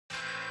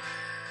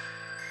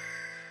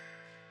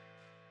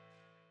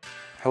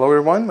Hello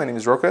everyone, my name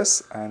is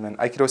Rokas. I'm an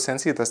Aikido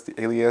Sensei, that's the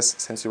alias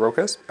Sensei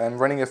Rokas. I'm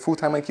running a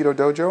full-time Aikido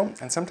dojo,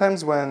 and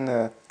sometimes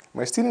when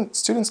my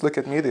students look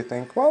at me, they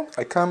think, well,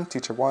 I come,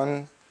 teach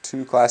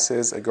 1-2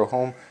 classes, I go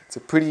home. It's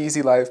a pretty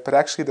easy life, but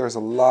actually there's a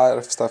lot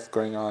of stuff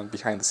going on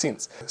behind the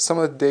scenes. Some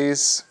of the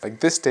days, like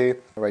this day,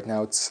 right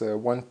now it's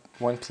 1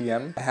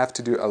 p.m. I have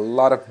to do a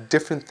lot of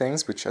different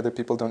things which other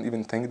people don't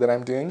even think that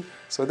I'm doing.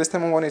 So this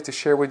time I wanted to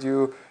share with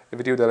you a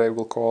video that I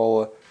will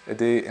call A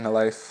Day in the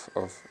Life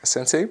of a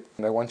Sensei.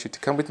 And I want you to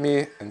come with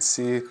me and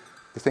see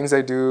the things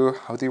I do,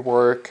 how they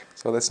work.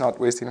 So let's not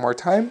waste any more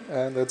time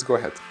and let's go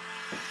ahead.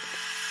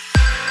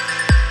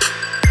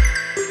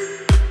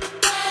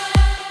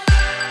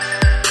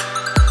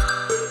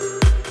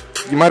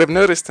 You might have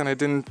noticed, and I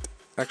didn't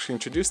actually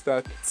introduce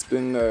that, it's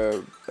been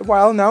a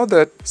while now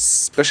that,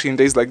 especially in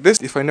days like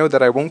this, if I know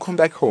that I won't come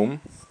back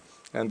home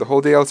and the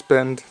whole day I'll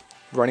spend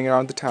running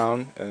around the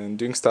town and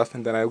doing stuff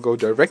and then I'll go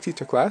directly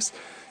to class,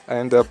 I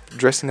end up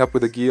dressing up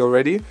with a gi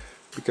already,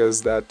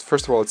 because that,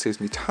 first of all, it saves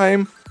me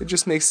time, it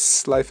just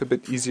makes life a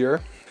bit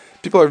easier.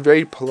 People are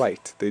very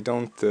polite, they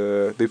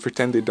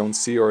pretend they don't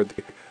see, or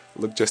they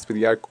look just with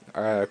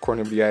the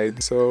corner of the eye.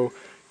 So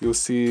you'll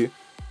see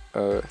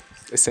a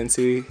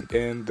sensei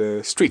in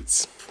the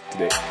streets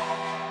today.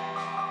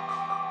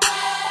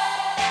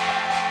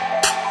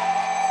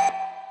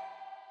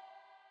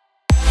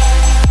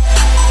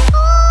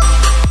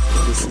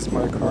 This is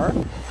my car.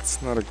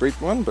 It's not a great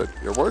one, but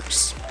it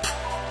works.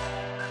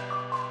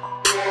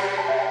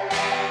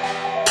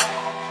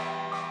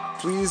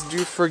 Please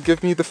do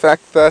forgive me the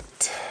fact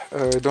that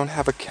I don't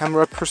have a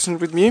camera person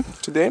with me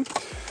today,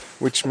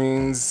 which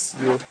means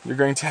you're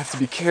going to have to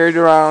be carried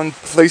around,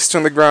 placed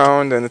on the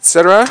ground, and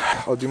etc.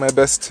 I'll do my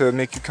best to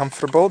make you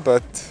comfortable,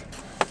 but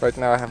right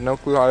now I have no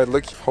clue how I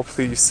look.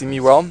 Hopefully you see me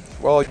well.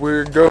 Well,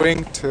 we're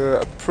going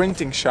to a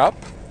printing shop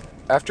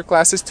after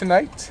classes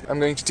tonight. I'm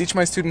going to teach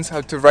my students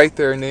how to write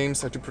their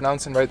names, how to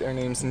pronounce and write their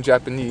names in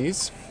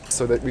Japanese,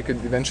 so that we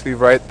could eventually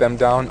write them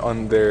down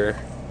on the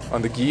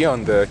gi,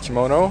 on the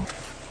kimono.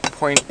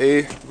 Point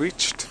A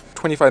reached.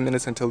 25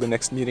 minutes until the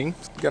next meeting.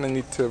 Gonna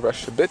need to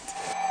rush a bit.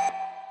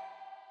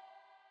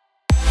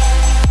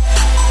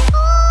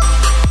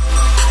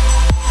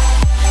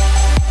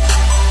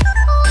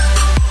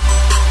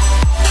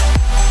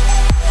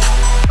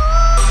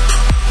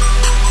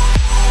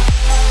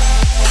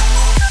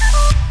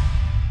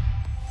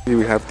 Here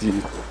we have the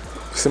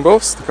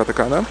symbols, the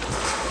katakana.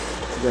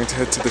 We're going to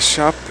head to the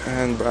shop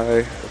and buy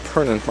a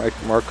permanent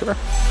marker.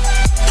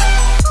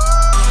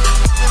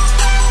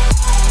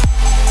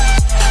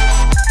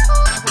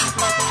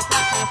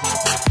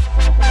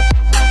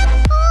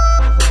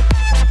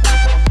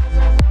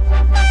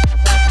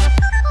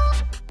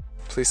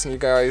 Placing you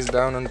guys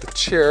down on the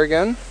chair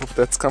again. Hope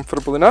that's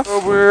comfortable enough.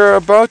 So we're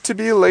about to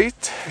be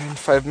late. In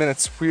 5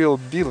 minutes we'll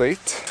be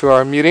late to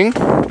our meeting.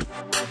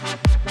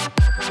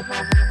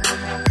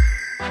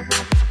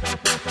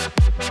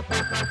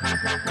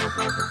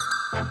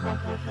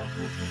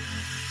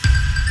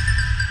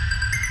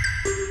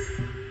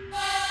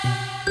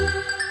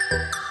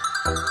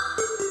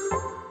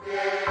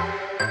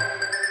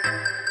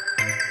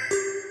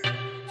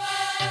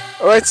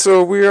 Alright,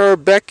 so we are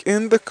back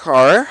in the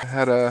car. I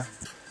had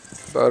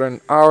about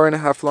an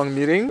hour-and-a-half long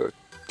meeting,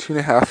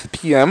 2:30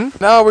 p.m.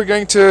 Now we're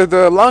going to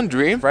the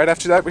laundry. Right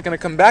after that, we're going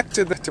to come back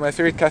to my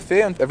favorite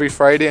cafe. And every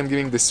Friday, I'm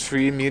giving this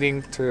free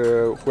meeting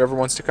to whoever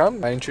wants to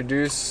come. I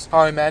introduce how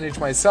I manage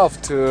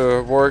myself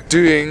to work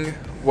doing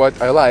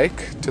what I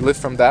like, to live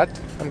from that.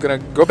 I'm going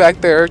to go back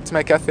there to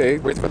my cafe,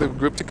 wait for the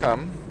group to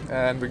come,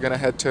 and we're going to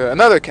head to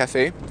another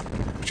cafe,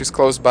 which is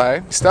close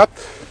by. Stop.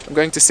 I'm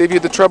going to save you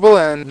the trouble,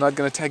 and I'm not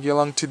going to tag you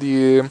along to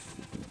the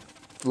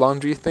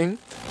laundry thing.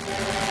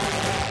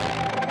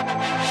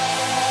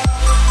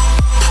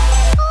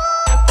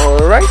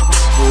 Alright,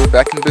 we're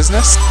back in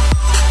business.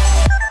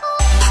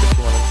 If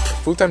you want a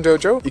full-time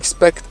dojo,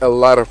 expect a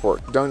lot of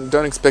work.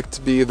 Don't expect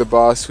to be the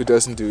boss who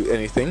doesn't do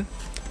anything.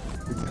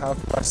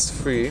 It's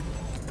 3:30,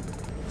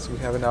 so we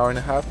have an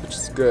hour-and-a-half, which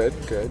is good.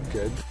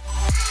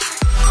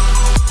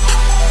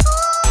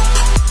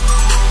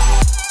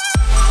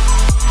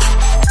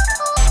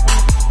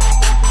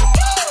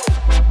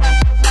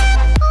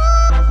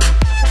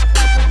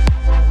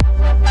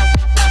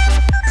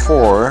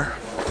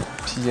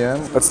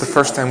 That's the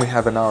first time we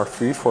have an hour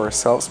free for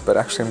ourselves, but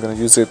actually I'm going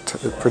to use it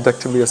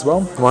productively as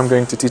well. I'm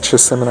going to teach a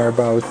seminar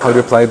about how to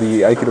apply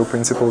the Aikido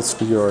principles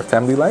to your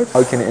family life, how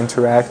you can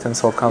interact and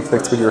solve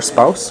conflicts with your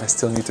spouse. I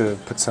still need to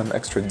put some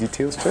extra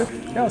details to it.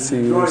 Yeah, I'll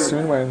see you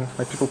soon when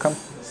my people come.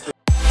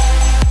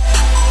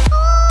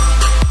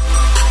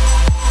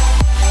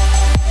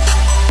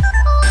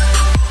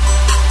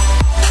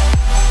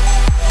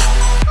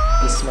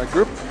 This is my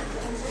group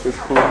with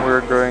whom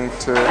we're going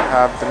to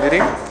have the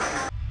meeting.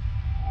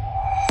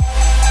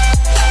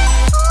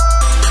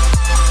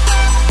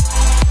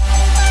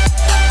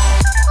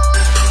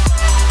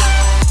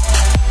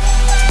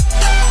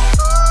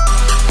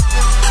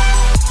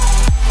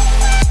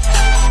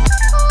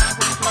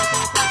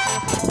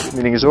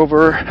 Meeting is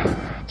over.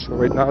 So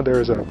right now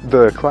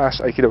the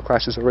class, Aikido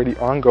class, is already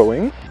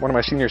ongoing. One of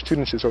my senior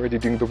students is already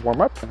doing the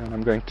warm-up, and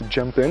I'm going to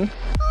jump in.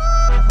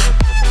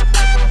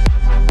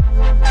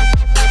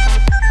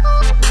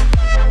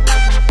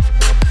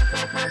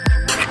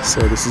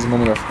 So this is a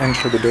moment of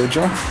enter the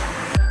dojo.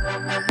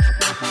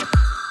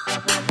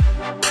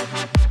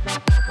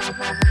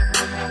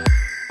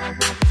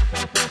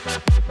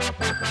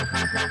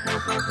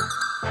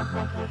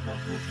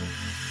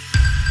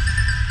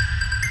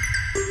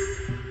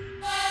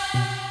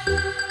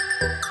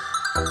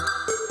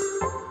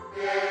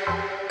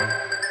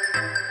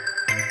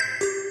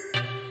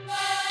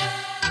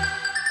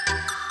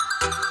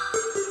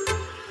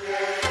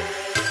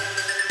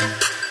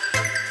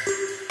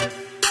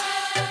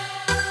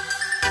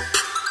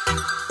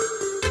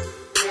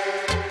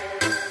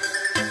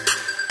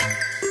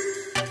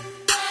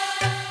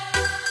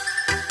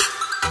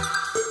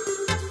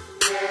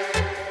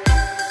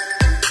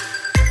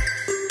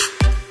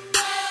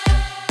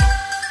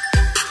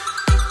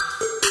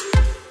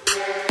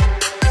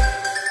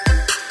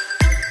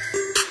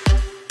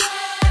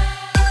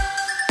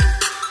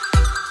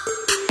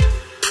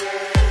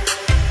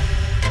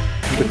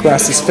 The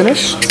class is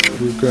finished.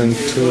 We're going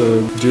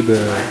to do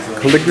the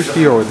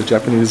calligraphy, or the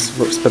Japanese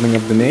spelling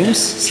of the names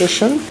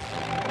session.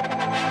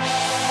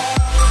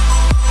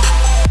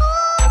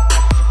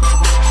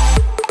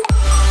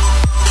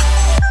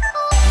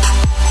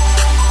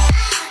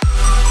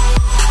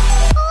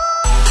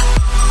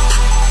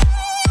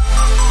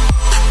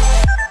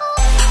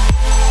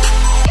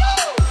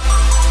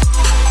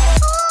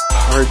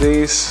 Our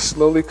day is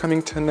slowly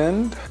coming to an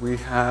end. We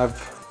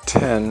have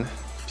 10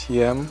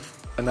 p.m.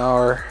 an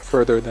hour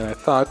further than I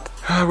thought.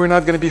 We're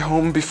not gonna be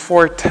home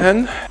before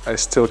 10. I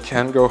still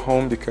can't go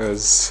home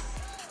because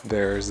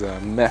there's a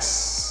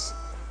mess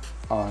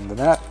on the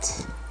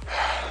mat.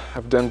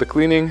 I've done the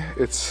cleaning.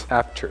 It's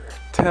after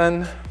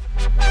 10.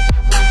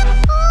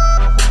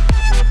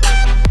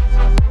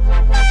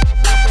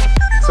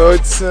 So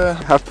it's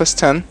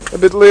 10:30. A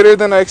bit later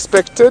than I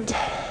expected.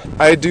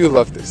 I do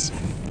love this.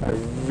 I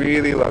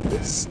really love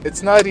this.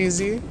 It's not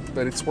easy,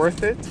 but it's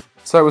worth it.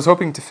 So I was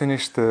hoping to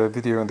finish the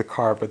video in the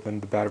car, but then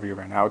the battery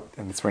ran out,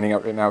 and it's running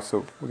out right now,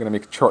 so we're gonna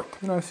make it short.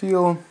 You know, I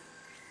feel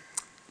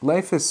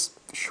life is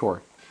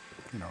short.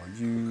 You know,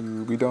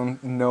 we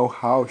don't know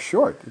how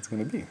short it's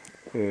gonna be.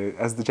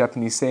 As the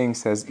Japanese saying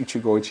says,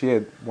 "Ichigo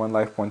ichie," one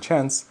life, one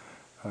chance.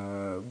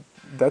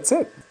 That's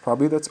it.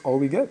 Probably that's all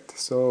we get.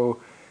 So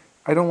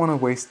I don't want to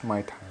waste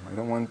my time. I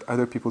don't want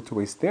other people to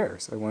waste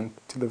theirs. I want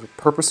to live a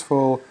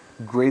purposeful,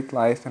 great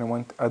life, and I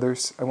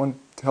want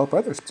to help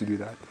others to do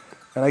that.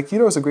 And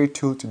Aikido is a great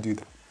tool to do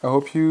that. I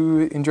hope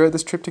you enjoyed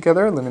this trip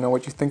together. Let me know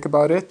what you think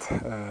about it.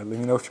 Let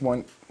me know if you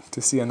want to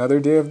see another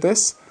day of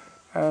this.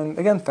 And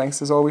again,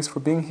 thanks as always for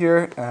being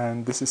here.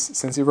 And this is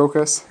Sensei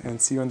Rokas,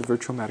 and see you on the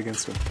virtual mat again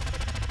soon.